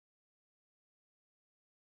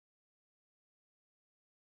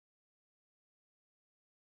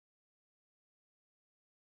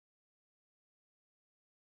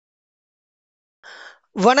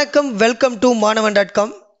வணக்கம் welcome to மாணவன்.com.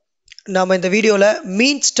 நாம இந்த வீடியோவில்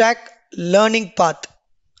மீன் ஸ்டாக் லேர்னிங் பாத்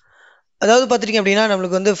அதாவது பார்த்துட்டிங்க அப்படின்னா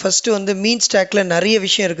நம்மளுக்கு வந்து ஃபஸ்ட்டு வந்து மீன் ஸ்டாக்கில் நிறைய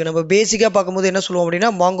விஷயம் இருக்குது. நம்ம பேசிக்காக பார்க்கும்போது என்ன சொல்லுவோம் அப்படின்னா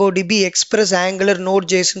MongoDB, எக்ஸ்பிரஸ், ஆங்குலர்,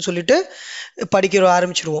 நோட்.js சொல்லிட்டு படிக்க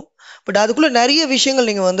ஆரம்பிச்சிருவோம். பட் அதுக்குள்ளே நிறைய விஷயங்கள்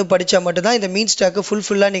நீங்கள் வந்து படித்தா மட்டும்தான் இந்த மீன் ஸ்டாக்கு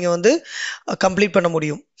ஃபுல்லாக நீங்கள் வந்து கம்ப்ளீட் பண்ண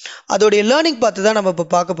முடியும். அதோடைய லேர்னிங் பாத்து தான் நம்ம இப்போ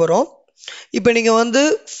பார்க்க போகிறோம். இப்போ நீங்கள் வந்து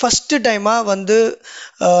ஃபஸ்ட்டு டைமாக வந்து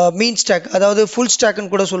மீன் ஸ்டாக் அதாவது ஃபுல்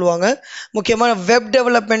ஸ்டாக்குன்னு கூட சொல்லுவாங்க. முக்கியமாக வெப்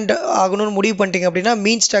டெவலப்மெண்ட் ஆகணும்னு முடிவு பண்ணிட்டீங்க அப்படின்னா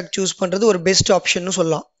மீன் ஸ்டாக் சூஸ் பண்ணுறது ஒரு பெஸ்ட் ஆப்ஷன்னு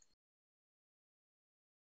சொல்லலாம்.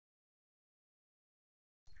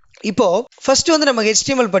 இப்போது ஃபஸ்ட்டு வந்து நம்ம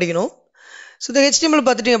HTML படிக்கணும். ஸோ இந்த HTML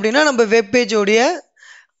பார்த்துட்டிங்க அப்படின்னா நம்ம வெப் பேஜோடைய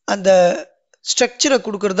அந்த ஸ்ட்ரக்சரை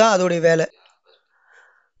கொடுக்குறது தான் அதோடைய வேலை.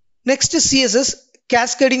 நெக்ஸ்ட்டு CSS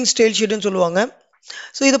கேஸ்கேடிங் ஸ்டைல் ஷீட்டுன்னு சொல்லுவாங்க.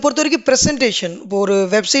 ஸோ இதை பொறுத்த வரைக்கும் ப்ரெசன்டேஷன், இப்போ ஒரு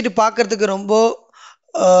வெப்சைட் பார்க்குறதுக்கு ரொம்ப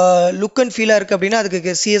லுக் அண்ட் ஃபீலாக இருக்குது அப்படின்னா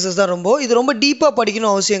அதுக்கு CSS தான் இது ரொம்ப டீப்பாக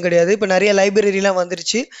படிக்கணும் அவசியம் கிடையாது. இப்போ நிறைய லைப்ரரிலாம்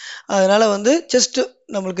வந்துருச்சு. அதனால் வந்து ஜஸ்ட்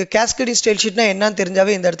நம்மளுக்கு கேஸ்கேடிங் ஸ்டைல் ஷீட்னா என்னன்னு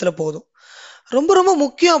தெரிஞ்சாவே இந்த இடத்துல போதும். ரொம்ப ரொம்ப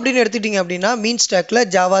முக்கியம் அப்படின்னு எடுத்துட்டிங்க அப்படின்னா மீன் ஸ்டாக்கில்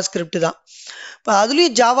ஜாவா ஸ்கிரிப்ட் தான். இப்போ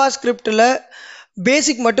அதுலேயும் ஜாவா ஸ்கிரிப்டில்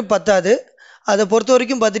பேசிக் மட்டும் பத்தாது. அதை பொறுத்த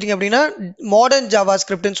வரைக்கும் பார்த்துட்டிங்க அப்படின்னா மாடர்ன் ஜாவா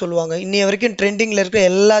ஸ்கிரிப்ட்னு சொல்லுவாங்க. இன்னைய வரைக்கும் ட்ரெண்டிங்கில் இருக்கிற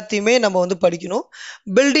எல்லாத்தையுமே நம்ம வந்து படிக்கணும்.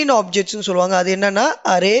 பில்டின் ஆப்ஜெக்ட்ஸ்னு சொல்லுவாங்க. அது என்னென்னா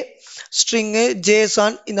அரே, ஸ்ட்ரிங்கு,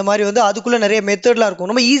 ஜேசான் இந்த மாதிரி வந்து அதுக்குள்ளே நிறைய மெத்தட்லாம் இருக்கும்.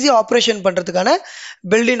 நம்ம ஈஸியாக ஆப்ரேஷன் பண்ணுறதுக்கான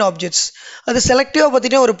பில்டின் ஆப்ஜெக்ட்ஸ். அது செலக்டிவாக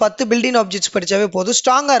பார்த்திங்கன்னா ஒரு 10 பில்டின் ஆப்ஜெக்ட்ஸ் படித்தாவே போதும்.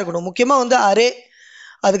 ஸ்ட்ராங்காக இருக்கணும். முக்கியமாக வந்து அரே,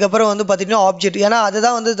 அதுக்கப்புறம் வந்து பார்த்திங்கன்னா ஆப்ஜெக்ட். ஏன்னா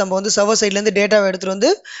அதுதான் வந்து நம்ம வந்து சர்வர் சைட்லேருந்து டேட்டாவை எடுத்துகிட்டு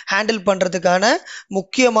வந்து ஹேண்டில் பண்ணுறதுக்கான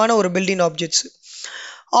முக்கியமான ஒரு built-in objects.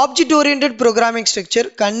 Object orient programming structure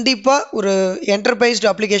கண்டிப்பாக ஒரு என்டர்பிரைஸ்டு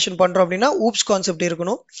அப்ளிகேஷன் பண்ணுறோம் அப்படின்னா ஊப்ஸ் கான்செப்ட்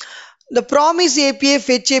இருக்கணும். இந்த ப்ராமிஸ் API,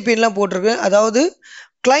 ஃபெச் APIலாம் போட்டிருக்கு. அதாவது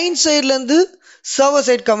கிளைண்ட் சைட்லேருந்து சர்வர்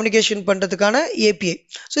சைட் கம்யூனிகேஷன் பண்ணுறதுக்கான API.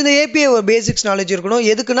 ஸோ இந்த API ஒரு பேசிக்ஸ் நாலேஜ் இருக்கணும்.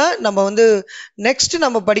 எதுக்குன்னா நம்ம வந்து நெக்ஸ்ட்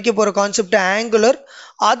நம்ம படிக்க போகிற கான்செப்ட் ஆங்குலர்.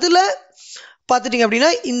 அதில் பார்த்துட்டிங்க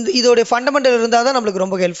அப்படின்னா இதோடைய ஃபண்டமெண்டல் இருந்தால் தான் நம்மளுக்கு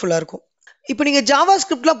ரொம்ப ஹெல்ப்ஃபுல்லாக இருக்கும். இப்போ நீங்கள் ஜாவா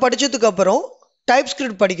ஸ்கிரிப்ட்லாம் படித்ததுக்கப்புறம்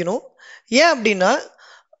டைப்ஸ்கிரிப்ட் படிக்கணும். ஏன் அப்படின்னா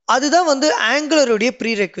அதுதான் வந்து ஆங்குலருடைய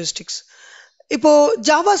ப்ரீரெக்விஸ்டிக்ஸ். இப்போது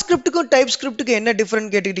ஜாவா ஸ்கிரிப்டுக்கும் டைப் ஸ்கிரிப்டுக்கும் என்ன டிஃப்ரெண்ட்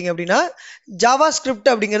கேட்டுக்கிட்டிங்க அப்படின்னா ஜாவா ஸ்கிரிப்ட்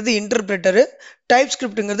அப்படிங்கிறது இன்டர்பிரேட்டரு, டைப்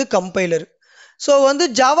ஸ்கிரிப்டுங்கிறது கம்பைலர். ஸோ வந்து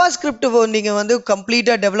ஜாவா ஸ்கிரிப்ட் நீங்கள் வந்து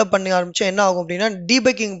கம்ப்ளீட்டாக டெவலப் பண்ண ஆரம்பித்தா என்ன ஆகும் அப்படின்னா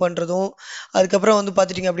டீபக்கிங் பண்ணுறதும் அதுக்கப்புறம் வந்து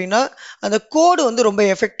பார்த்துட்டிங்க அப்படின்னா அந்த கோடு வந்து ரொம்ப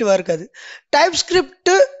எஃபெக்டிவாக இருக்காது. டைப்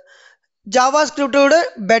ஸ்கிரிப்டு ஜாவா ஸ்கிரிப்டோட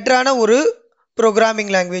பெட்டரான ஒரு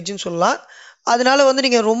ப்ரோக்ராமிங் லாங்குவேஜ்னு சொல்லலாம். அதனால வந்து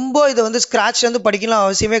நீங்கள் ரொம்ப இதை வந்து ஸ்க்ராட்ச்லேருந்து படிக்கலாம்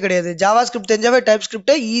அவசியமே கிடையாது. ஜாவா ஸ்கிரிப்ட் தெரிஞ்சாவே டைப்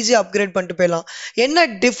ஸ்கிரிப்டை ஈஸியாக அப்கிரேட் பண்ணிட்டு போயிடலாம். என்ன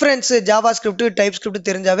difference Java script type script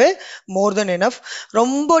தெரிஞ்சாவே மோர் தென் எனஃப்.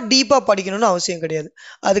 ரொம்ப டீப்பாக படிக்கணும்னு அவசியம் கிடையாது.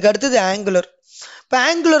 அதுக்கு அடுத்தது ஆங்குலர். இப்போ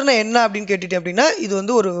ஆங்குலர்னா என்ன அப்படின்னு கேட்டுட்டேன் அப்படின்னா இது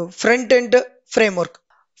வந்து ஒரு front end frame work.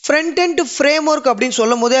 Front end frame work அப்படின்னு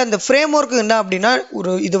சொல்லும் போதே அந்த ஃப்ரேம் ஒர்க் என்ன அப்படின்னா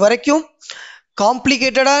ஒரு இது வரைக்கும்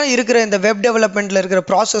காம்ப்ளிகேட்டடாக இருக்கிற இந்த வெப் டெவலப்மெண்ட்டில் இருக்கிற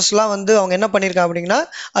ப்ராசஸ்லாம் வந்து அவங்க என்ன பண்ணியிருக்காங்க அப்படின்னா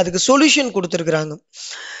அதுக்கு சொல்யூஷன் கொடுத்துருக்குறாங்க.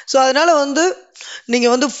 ஸோ அதனால் வந்து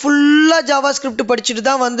நீங்கள் வந்து ஃபுல்லாக ஜாவா ஸ்கிரிப்ட் படிச்சுட்டு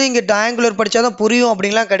தான் வந்து இங்கே ஆங்குலர் படித்தா தான் புரியும்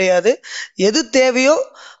அப்படின்லாம் கிடையாது. எது தேவையோ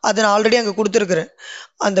அதை நான் ஆல்ரெடி அங்கே கொடுத்துருக்குறேன்.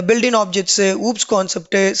 அந்த பில்டின் ஆப்ஜெக்ட்ஸு, ஊப்ஸ்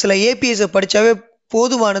கான்செப்ட்டு, சில APIஸை படித்தாவே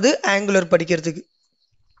போதுமானது ஆங்குலர் படிக்கிறதுக்கு.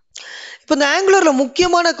 இப்போ இந்த ஆங்குலரில்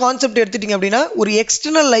முக்கியமான கான்செப்ட் எடுத்துட்டிங்க அப்படின்னா ஒரு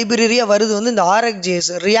எக்ஸ்டர்னல் லைப்ரரியாக வருது வந்து இந்த RxJS,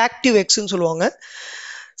 ரியாக்டிவ் எக்ஸ்ன்னு சொல்லுவாங்க.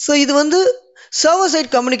 ஸோ இது வந்து சர்வர்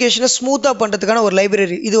சைட் கம்யூனிகேஷனை ஸ்மூத்தாக பண்ணுறதுக்கான ஒரு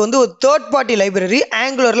லைப்ரரி. இது வந்து ஒரு தேர்ட் பார்ட்டி லைப்ரரி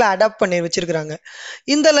ஆங்குலரில் அடாப்ட் பண்ணி வச்சுருக்கிறாங்க.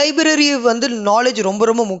 இந்த லைப்ரரி வந்து நாலேஜ் ரொம்ப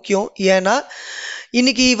ரொம்ப முக்கியம். ஏன்னா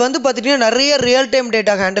இன்றைக்கி வந்து பார்த்துட்டிங்கன்னா நிறைய ரியல் டைம்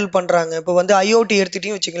டேட்டா ஹேண்டில் பண்ணுறாங்க. இப்போ வந்து IoT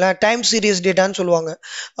எடுத்துகிட்டிங்கன்னு வச்சுக்கலாம், டைம் சீரியஸ் டேட்டான்னு சொல்லுவாங்க.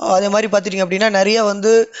 அதே மாதிரி பார்த்துட்டிங்க அப்படின்னா நிறைய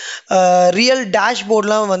வந்து ரியல்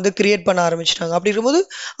டேஷ்போர்ட்லாம் வந்து க்ரியேட் பண்ண ஆரம்பிச்சிட்டாங்க. அப்படி இருக்கும்போது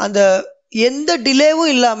அந்த எந்த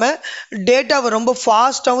டிலேவும் இல்லாமல் டேட்டாவை ரொம்ப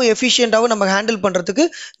ஃபாஸ்ட்டாகவும் எஃபிஷியண்ட்டாகவும் நம்ம ஹேண்டில் பண்ணுறதுக்கு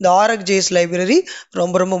இந்த RxJS லைப்ரரி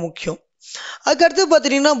ரொம்ப ரொம்ப முக்கியம். அதுக்கடுத்து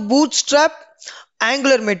பார்த்துட்டிங்கன்னா பூட்ஸ்ட்ராப்,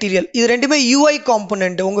 ஆங்குலர் மெட்டீரியல் இது ரெண்டுமே UI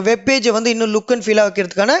காம்பனண்ட். உங்கள் வெப் பேஜை வந்து இன்னும் லுக் அண்ட் ஃபீலாக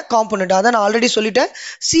வைக்கிறதுக்கான காம்பனண்ட். அதை நான் ஆல்ரெடி சொல்லிட்டேன்.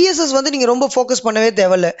 CSS வந்து நீங்கள் ரொம்ப ஃபோக்கஸ் பண்ணவே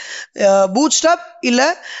தேவையில்ல. பூட்ஸ்ட்ராப் இல்லை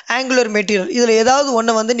ஆங்குலர் மெட்டீரியல் இதில் ஏதாவது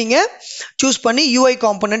ஒன்று வந்து நீங்கள் சூஸ் பண்ணி UI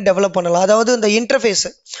காம்பனண்ட் டெவலப் பண்ணலாம். அதாவது இந்த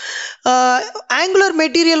இன்டர்ஃபேஸு. ஆங்குலர்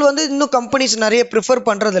மெட்டீரியல் வந்து இன்னும் கம்பெனிஸ் நிறைய ப்ரிஃபர்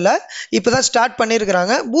பண்ணுறதில்ல, இப்போ தான் ஸ்டார்ட்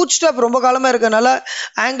பண்ணியிருக்கிறாங்க. பூட்ஸ்ட்ராப் ரொம்ப காலமாக இருக்கிறனால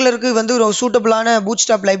ஆங்குலருக்கு வந்து ஒரு சூட்டபிளான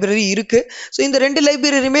பூட்ஸ்ட்ராப் லைப்ரரி இருக்குது. ஸோ இந்த ரெண்டு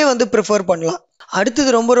லைப்ரரியுமே வந்து ப்ரிஃபர் பண்ணலாம். அடுத்தது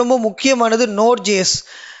ரொம்ப ரொம்ப முக்கியமானது நோட்.js.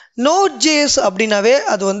 Node.js அப்படின்னாவே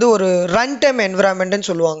அது வந்து ஒரு ரன் டைம் என்விரான்மெண்ட்னு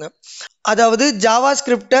சொல்லுவாங்க. அதாவது ஜாவா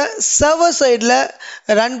ஸ்கிரிப்டை சர்வர் சைடில்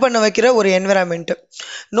ரன் பண்ண வைக்கிற ஒரு என்விரான்மெண்ட்.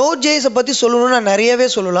 Node.js பற்றி சொல்லணும்னா நிறையவே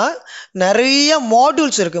சொல்லலாம். நிறைய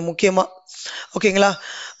மாடியூல்ஸ் இருக்குது முக்கியமாக. ஓகேங்களா?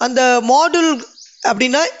 அந்த மாடியூல்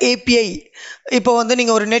அப்படின்னா ஏபிஐ. இப்போ வந்து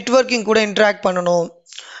நீங்கள் ஒரு நெட்வொர்க்கிங் கூட இன்ட்ராக்ட் பண்ணணும்,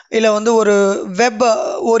 இல்லை வந்து ஒரு வெப்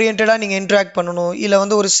ஓரியன்டாக நீங்கள் இன்ட்ராக்ட் பண்ணணும், இல்லை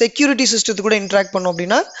வந்து ஒரு செக்யூரிட்டி சிஸ்டத்து கூட இன்ட்ராக்ட் பண்ணணும்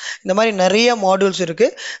அப்படின்னா இந்த மாதிரி நிறைய மாடியூல்ஸ்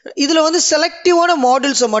இருக்குது. இதில் வந்து செலக்டிவான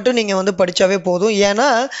மாடியூல்ஸை மட்டும் நீங்கள் வந்து படித்தாவே போதும். ஏன்னா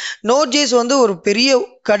Node.js வந்து ஒரு பெரிய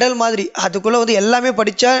கடல் மாதிரி, அதுக்குள்ளே வந்து எல்லாமே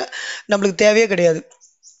படித்தா நம்மளுக்கு தேவையே கிடையாது.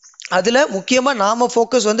 அதில் முக்கியமாக நாம்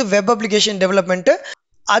ஃபோக்கஸ் வந்து வெப் அப்ளிகேஷன் டெவலப்மெண்ட்டு,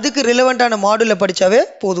 அதுக்கு ரிலவெண்ட்டான மாடியூலை படித்தாவே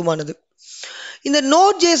போதுமானது. இந்த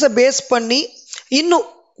Node.js பேஸ் பண்ணி இன்னும்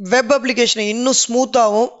வெப் அப்ளிகேஷனை இன்னும்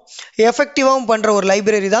ஸ்மூத்தாகவும் எஃபெக்டிவாகவும் பண்ணுற ஒரு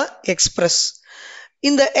லைப்ரரி தான் எக்ஸ்பிரஸ்.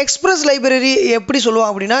 இந்த எக்ஸ்பிரஸ் லைப்ரரி எப்படி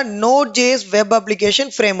சொல்லுவாங்க அப்படின்னா Node.js web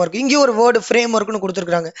application frame work. இங்கே ஒரு வேர்டு ஃப்ரேம் ஒர்க்னு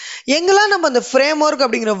கொடுத்துருக்குறாங்க. எங்கெல்லாம் நம்ம அந்த ஃப்ரேம் ஒர்க்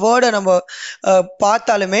அப்படிங்கிற வேர்டை நம்ம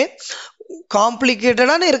பார்த்தாலுமே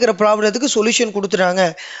காம்ப்ளிகேட்டடான இருக்கிற ப்ராப்ளத்துக்கு சொல்யூஷன் கொடுத்துறாங்க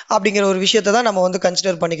அப்படிங்கிற ஒரு விஷயத்தை தான் நம்ம வந்து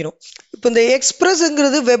கன்சிடர் பண்ணிக்கணும். இப்போ இந்த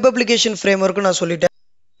எக்ஸ்பிரஸ்ங்கிறது வெப் அப்ளிகேஷன் ஃப்ரேம் ஒர்க்கு நான் சொல்லிட்டேன்.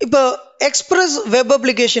 இப்போ express web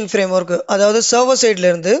application frame work, அதாவது சர்வர்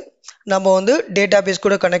சைட்லேருந்து நம்ம வந்து டேட்டா பேஸ்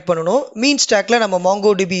கூட கனெக்ட் பண்ணணும். மீன் ஸ்டாக்கில் நம்ம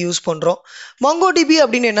MongoDB யூஸ் பண்ணுறோம். MongoDB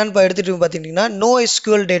அப்படின்னு என்னென்னு எடுத்துகிட்டு பார்த்தீங்கன்னா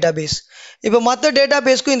NoSQL டேட்டா பேஸ். இப்போ மற்ற டேட்டா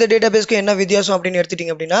பேஸ்க்கும் இந்த டேட்டா பேஸ்க்கும் என்ன வித்தியாசம் அப்படின்னு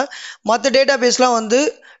எடுத்துட்டிங்க அப்படின்னா, மற்ற டேட்டா பேஸ்லாம் வந்து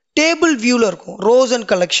டேபிள் வியூவில் இருக்கும், rose and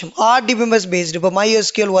collection, RDBMS based. இப்போ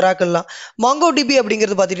MySQL ஒராக்கல்லாம். MongoDB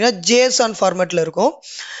அப்படிங்கிறது பார்த்தீங்கன்னா JSON ஃபார்மேட்டில் இருக்கும்.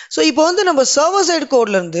 ஸோ இப்போ வந்து நம்ம சர்வர் சைடு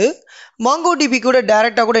கோட்லேருந்து MongoDB கூட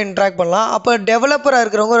டேரெக்டாக கூட இன்ட்ராக்ட் பண்ணலாம். அப்போ டெவலப்பராக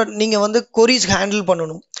இருக்கிறவங்க நீங்கள் வந்து கொரிஸ் ஹேண்டில்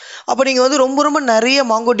பண்ணணும். அப்போ நீங்கள் வந்து ரொம்ப நிறைய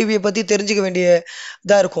MongoDB பற்றி தெரிஞ்சுக்க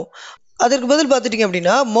வேண்டியதாக இருக்கும். அதற்கு பதில் பார்த்துட்டிங்க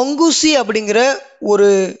அப்படின்னா Mongoose அப்படிங்கிற ஒரு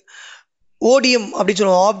ODM அப்படின்னு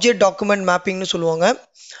சொல்லுவாங்க, ஆப்ஜெக்ட் டாக்குமெண்ட் மேப்பிங்னு சொல்லுவாங்க,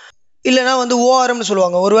 இல்லைனா வந்து ORMனு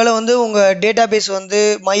சொல்லுவாங்க. ஒருவேளை வந்து உங்கள் டேட்டா பேஸ் வந்து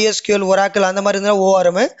MySQL ஒராக்கல் அந்த மாதிரி இருந்தால்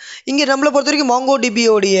ORM. இங்கே நம்மளை பொறுத்த வரைக்கும்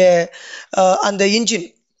MongoDB-யோடைய அந்த இன்ஜின்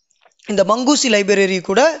இந்த Mongoose லைப்ரரி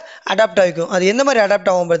கூட அடாப்ட் ஆகிக்கும். அது எந்த மாதிரி அடாப்ட்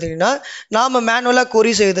ஆகும் பார்த்தீங்கன்னா, நாம் மேனுவலாக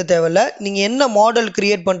கொரிஸ் எழுத தேவையில்ல. நீங்கள் என்ன மாடல்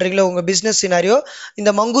கிரியேட் பண்ணுறீங்களோ உங்கள் பிஸ்னஸ் சினாரியோ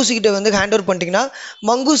இந்த Mongoose கிட்ட வந்து ஹேண்ட் ஓவர் பண்ணிட்டீங்கன்னா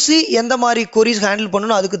Mongoose எந்த மாதிரி கொரிஸ் ஹேண்டில்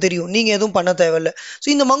பண்ணணும் அதுக்கு தெரியும், நீங்கள் எதுவும் பண்ண தேவையில்லை. ஸோ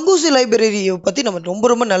இந்த Mongoose லைப்ரரியை பற்றி நம்ம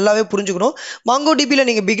ரொம்ப நல்லாவே புரிஞ்சுக்கணும். MongoDB-ல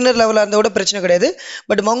நீங்கள் பிகினர் லெவலாக இருந்தால் கூட பிரச்சனை கிடையாது.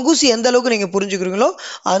 பட் Mongoose எந்த அளவுக்கு நீங்கள் புரிஞ்சுக்கிறீங்களோ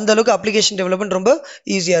அந்த அளவுக்கு அப்ளிகேஷன் டெவலப்மெண்ட் ரொம்ப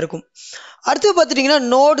ஈஸியாக இருக்கும். அடுத்து பார்த்துட்டிங்கன்னா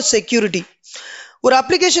நோட் செக்யூரிட்டி. ஒரு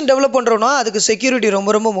அப்ளிகேஷன் டெவலப் பண்ணுறோன்னா அதுக்கு செக்யூரிட்டி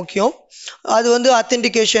ரொம்ப முக்கியம். அது வந்து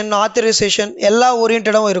அத்தென்டிகேஷன், ஆத்தரைசேஷன் எல்லா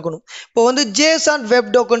ஓரியன்டாகவும் இருக்கணும். இப்போ வந்து JSON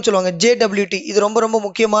வெப் டோக்கன் சொல்லுவாங்க, JWT. இது ரொம்ப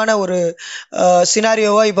முக்கியமான ஒரு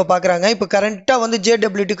சினாரியோவாக இப்போ பார்க்குறாங்க. இப்போ கரண்ட்டாக வந்து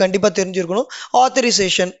JWT கண்டிப்பாக தெரிஞ்சிருக்கணும்.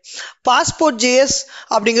 ஆத்தரைசேஷன், பாஸ்போர்ட் JS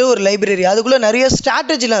அப்படிங்கிற ஒரு லைப்ரரி, அதுக்குள்ளே நிறைய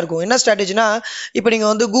ஸ்ட்ராட்டஜிலாம் இருக்கும். என்ன ஸ்ட்ராட்டஜினா, இப்போ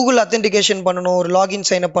நீங்கள் வந்து கூகுள் அத்தென்டிகேஷன் பண்ணணும், ஒரு லாகின்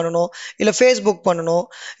சைன்அப் பண்ணணும், இல்லை ஃபேஸ்புக் பண்ணணும்,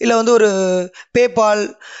 இல்லை வந்து ஒரு பேபால்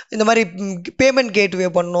இந்த மாதிரி பேமெண்ட் கேட்வே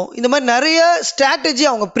பண்ணணும். இந்த மாதிரி நிறைய ஸ்ட்ராட்டஜி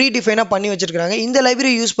அவங்க ப்ரீ டிஃபைனாக பண்ணி வச்சிருக்காங்க. இந்த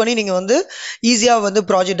லைப்ரரி யூஸ் பண்ணி நீங்கள் வந்து ஈஸியாக வந்து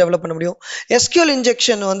ப்ராஜெக்ட் டெவலப் பண்ண முடியும். SQL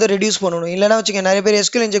இன்ஜெக்ஷன் வந்து ரெடியூஸ் பண்ணணும். இல்லைனா வச்சுக்க நிறைய பேர்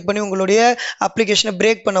SQL இன்ஜெக்ட் பண்ணி உங்களுடைய அப்ளிகேஷனை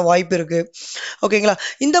பிரேக் பண்ண வாய்ப்பு இருக்குது. ஓகேங்களா?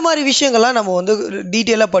 இந்த மாதிரி விஷயங்கள்லாம் நம்ம வந்து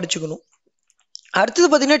டீட்டெயிலாக படிச்சுக்கணும். அடுத்தது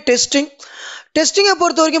பார்த்தீங்கன்னா டெஸ்டிங்கை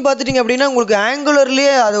பொறுத்த வரைக்கும் பார்த்துட்டிங்க அப்படின்னா உங்களுக்கு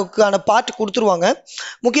ஆங்குலர்லேயே அதுக்கான பார்ட் கொடுத்துருவாங்க.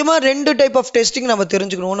 முக்கியமாக 2 டைப் ஆஃப் டெஸ்டிங் நம்ம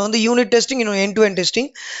தெரிஞ்சுக்கணும். ஒன்று வந்து யூனிட் டெஸ்டிங், இன்னொன்று எண்ட் டு எண்ட் டெஸ்டிங்.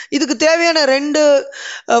 இதுக்கு தேவையான 2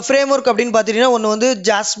 ஃப்ரேம் ஒர்க் அப்படின்னு பார்த்துட்டிங்கன்னா ஒன்று வந்து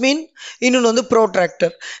ஜாஸ்மின், இன்னொன்று வந்து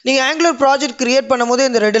ப்ரோட்ராக்டர். நீங்கள் ஆங்குலர் ப்ராஜெக்ட் கிரியேட் பண்ணும் போது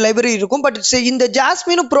இந்த 2 லைப்ரரி இருக்கும். பட் இந்த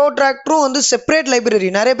ஜாஸ்மினும் ப்ரோட்ராக்டரும் வந்து செப்பரேட் லைப்ரரி.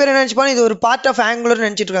 நிறைய பேர் என்ன நினச்சிப்பாங்க இது ஒரு பார்ட் ஆஃப் ஆங்குலர்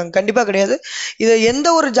நினச்சிட்டு இருக்காங்க. கண்டிப்பாக கிடையாது. இது எந்த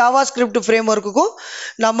ஒரு ஜாவா ஸ்கிரிப்ட் ஃப்ரேம் ஒர்க்குக்கும்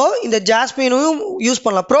நம்ம இந்த ஜாஸ்மினும் யூஸ்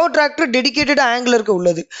பண்ணலாம். ப்ரோட்ராக்டர் டெடிகேட்டட் ஆங்குலருக்கு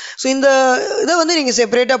உள்ளது. ஸோ இந்த இதை வந்து நீங்கள்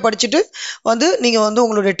செப்பரேட்டாக படிச்சுட்டு வந்து நீங்கள் வந்து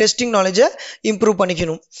உங்களுடைய டெஸ்டிங் நாலேஜை இம்ப்ரூவ்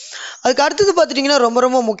பண்ணிக்கணும். அதுக்கு அடுத்தது பார்த்துட்டிங்கன்னா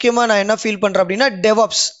ரொம்ப முக்கியமாக நான் என்ன ஃபீல் பண்ணுறேன் அப்படின்னா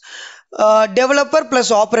DevOps. டெவலப்பர்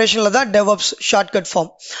ப்ளஸ் ஆப்ரேஷனில் தான் DevOps ஷார்ட்கட்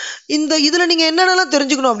ஃபார்ம். இந்த இதில் நீங்கள் என்னென்னலாம்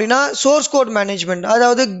தெரிஞ்சுக்கணும் அப்படின்னா சோர்ஸ் கோட் மேனேஜ்மெண்ட்,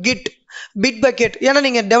 அதாவது பிட் பக்கெட். ஏன்னா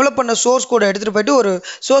நீங்கள் டெவலப் பண்ண சோர்ஸ் கோடை எடுத்துகிட்டு போய்ட்டு ஒரு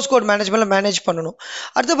சோர்ஸ் கோட் மேனேஜ்மெண்ட்டில் மேனேஜ் பண்ணணும்.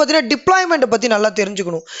 அடுத்து பார்த்தீங்கன்னா டிப்ளாய்மெண்ட்டை பற்றி நல்லா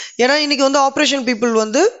தெரிஞ்சுக்கணும். ஏன்னா இன்றைக்கி வந்து ஆப்ரேஷன் பீப்புள்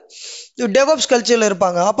வந்து DevOps கல்ச்சரில்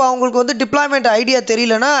இருப்பாங்க. அப்போ அவங்களுக்கு வந்து டிப்ளாய்மெண்ட் ஐடியா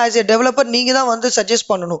தெரியலனா ஆஸ் எ டெவலப்பர் நீங்கள் தான் வந்து சஜஸ்ட்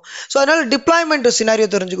பண்ணணும். ஸோ அதனால் டிப்ளாய்மெண்ட் சினாரியோ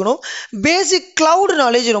தெரிஞ்சுக்கணும். பேசிக் கிளவுட்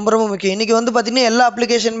நாலேஜ் ரொம்ப முக்கியம். இன்றைக்கி வந்து பார்த்திங்கன்னா எல்லா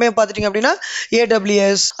அப்ளிகேஷனுமே பார்த்துட்டிங்க அப்படின்னா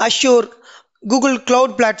AWS, Azure, Google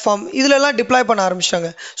cloud platform இதிலெல்லாம் டிப்ளாய் பண்ண ஆரம்பிச்சிட்டாங்க.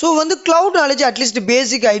 ஸோ வந்து cloud knowledge at least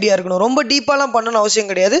basic idea இருக்கணும். ரொம்ப டீப்பாலாம் பண்ணணும்னு அவசியம்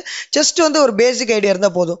கிடையாது. ஜஸ்ட் வந்து ஒரு பேசிக் ஐடியா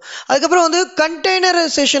இருந்தால் போதும். அதுக்கப்புறம் வந்து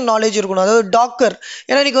கண்டெய்னரைசேஷன் நாலேஜ் இருக்கணும். அதாவது டாக்கர்,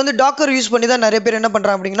 ஏன்னா இன்றைக்கி வந்து டாக்கர் யூஸ் பண்ணி தான் நிறைய பேர் என்ன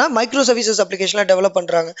பண்ணுறாங்க அப்படின்னா மைக்ரோ சர்வீசஸ் அப்ளிகேஷன்லாம் டெவலப்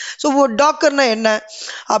பண்ணுறாங்க. ஸோ டாக்கர்னா என்ன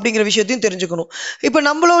அப்படிங்கிற விஷயத்தையும் தெரிஞ்சுக்கணும். இப்போ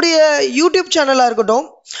நம்மளுடைய யூடியூப் சேனலாக இருக்கட்டும்,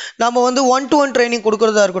 நம்ம வந்து 1-to-1 ட்ரைனிங்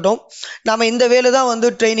கொடுக்குறதா இருக்கட்டும், நம்ம இந்த வேலை தான் வந்து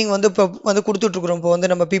ட்ரைனிங் வந்து இப்போ வந்து கொடுத்துட்ருக்குறோம். இப்போ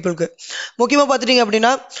வந்து நம்ம பீப்புளுக்கு முக்கியமாக பார்த்துட்டிங்க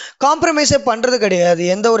அப்படின்னா காம்ப்ரமைஸே பண்ணுறது கிடையாது.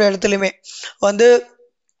 எந்த ஒரு இடத்துலையுமே வந்து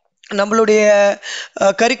நம்மளுடைய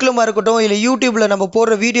கரிக்குலமாக இருக்கட்டும், இல்லை யூடியூப்பில் நம்ம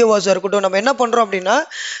போடுற வீடியோவாஸாக இருக்கட்டும், நம்ம என்ன பண்ணுறோம் அப்படின்னா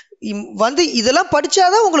வந்து இதெல்லாம்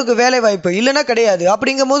படித்தாதான் உங்களுக்கு வேலை வாய்ப்பு, இல்லைன்னா கிடையாது.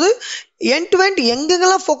 அப்படிங்கும்போது எண்ட் டு எண்ட்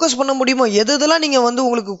எங்கெங்கெல்லாம் ஃபோக்கஸ் பண்ண முடியுமோ, எதெல்லாம் நீங்கள் வந்து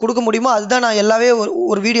உங்களுக்கு கொடுக்க முடியுமோ அதுதான் நான் எல்லாமே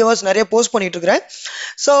ஒரு வீடியோவாஸ் நிறைய போஸ்ட் பண்ணிகிட்ருக்கிறேன்.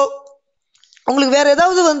 ஸோ உங்களுக்கு வேறு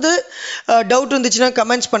ஏதாவது வந்து டவுட் இருந்துச்சுன்னா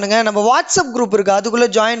கமெண்ட்ஸ் பண்ணுங்கள். நம்ம வாட்ஸ்அப் குரூப் இருக்குது, அதுக்குள்ளே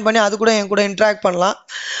ஜாயின் பண்ணி அது கூட என் கூட இன்ட்ராக்ட் பண்ணலாம்.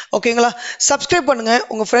 ஓகேங்களா? சப்ஸ்கிரைப் பண்ணுங்கள்,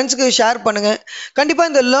 உங்கள் ஃப்ரெண்ட்ஸுக்கு ஷேர் பண்ணுங்கள்.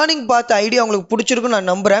 கண்டிப்பாக இந்த லேர்னிங் பார்த்த ஐடியா உங்களுக்கு பிடிச்சிருக்குன்னு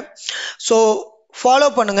நான் நம்புகிறேன். ஸோ ஃபாலோ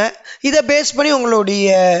பண்ணுங்கள். இதை பேஸ் பண்ணி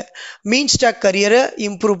உங்களுடைய மீன் ஸ்டாக் கரியரை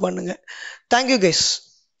இம்ப்ரூவ் பண்ணுங்கள். Thank you guys.